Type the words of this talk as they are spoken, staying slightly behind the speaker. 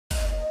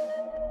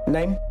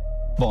Name?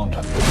 Bond.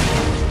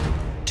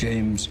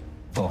 James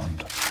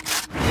Bond.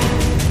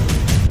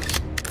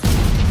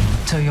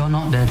 So you're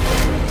not dead?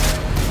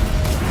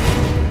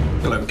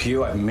 Hello,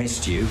 Q. I've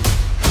missed you.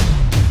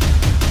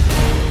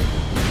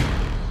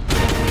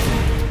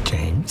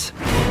 James?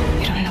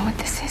 You don't know what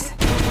this is?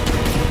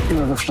 You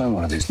ever flown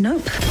one of these?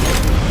 Nope.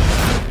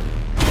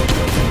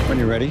 When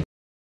you're ready.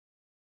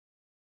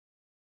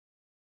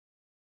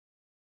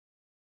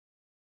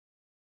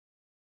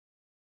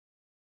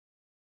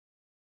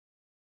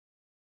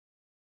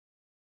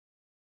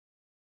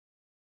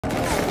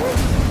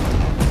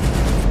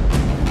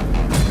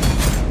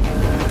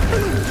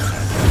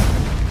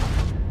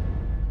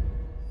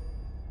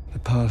 The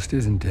past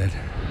isn't dead.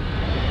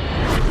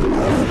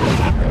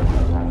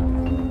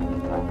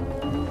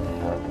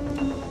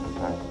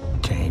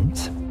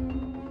 James,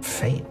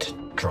 fate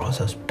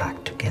draws us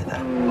back together.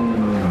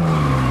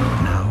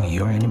 Now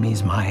your enemy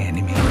is my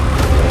enemy.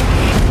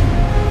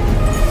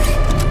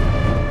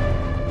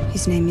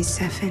 His name is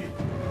Safin.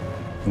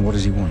 And what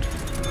does he want?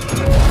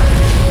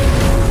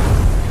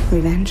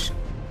 Revenge.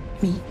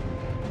 Me.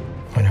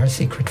 When her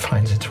secret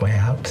finds its way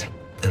out,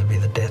 it'll be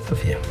the death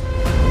of you.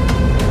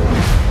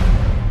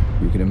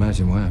 You can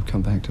imagine why I've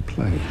come back to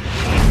play.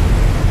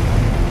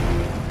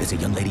 There's a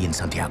young lady in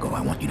Santiago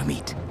I want you to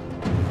meet.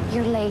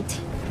 You're late.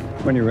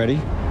 When you're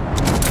ready.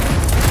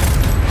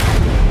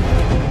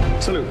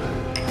 Salute.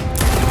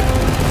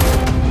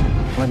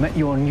 I met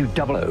your new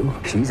 00.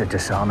 She's a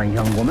disarming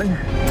young woman.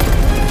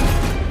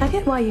 I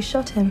get why you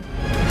shot him.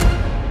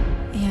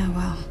 Yeah,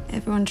 well,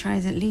 everyone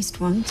tries at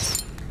least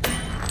once.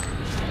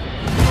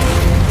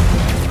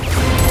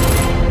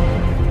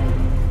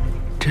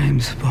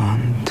 James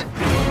Bond.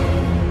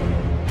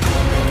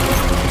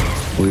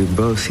 We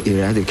both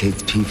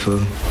eradicate people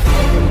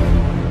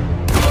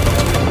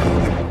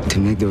to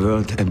make the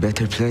world a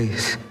better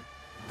place.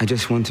 I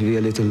just want to be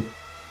a little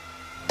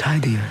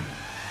tidier.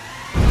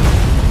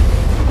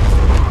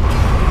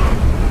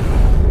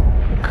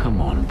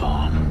 Come on,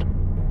 Bond.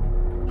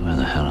 Where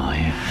the hell are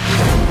you?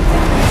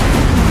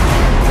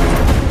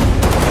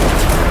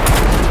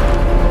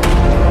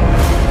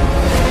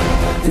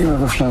 You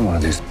ever flown one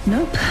of these?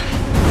 Nope.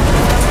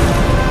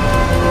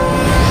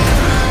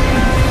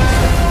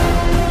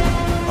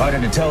 Harder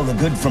to tell the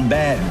good from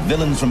bad,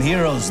 villains from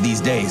heroes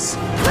these days.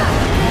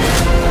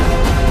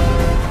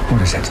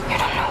 What is it? You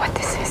don't know what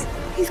this is.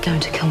 He's going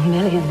to kill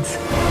millions.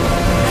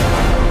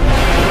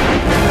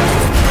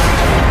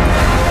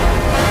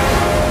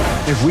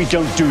 If we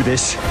don't do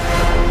this,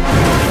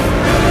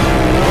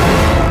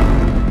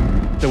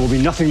 there will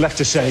be nothing left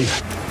to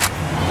save.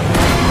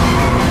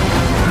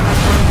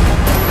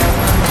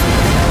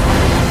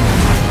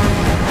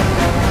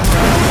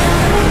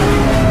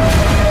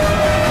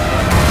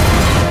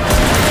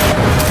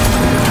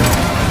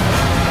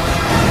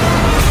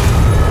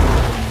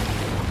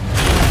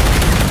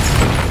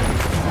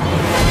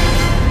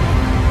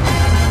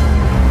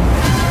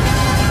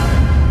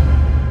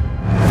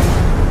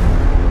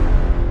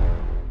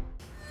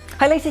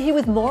 Hey, Lisa here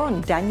with more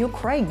on Daniel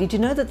Craig. Did you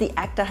know that the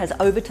actor has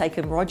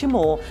overtaken Roger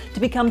Moore to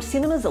become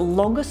cinema's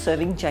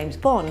longest-serving James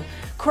Bond?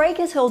 Craig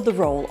has held the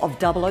role of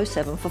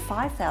 007 for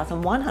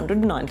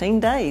 5,119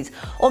 days,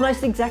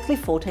 almost exactly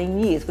 14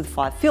 years with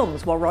 5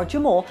 films, while Roger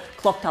Moore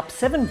clocked up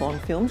 7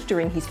 Bond films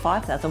during his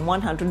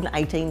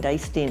 5,118-day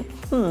stint.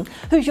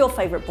 Who's your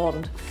favourite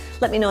Bond?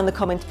 Let me know in the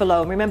comments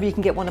below, and remember you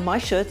can get one of my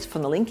shirts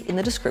from the link in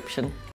the description.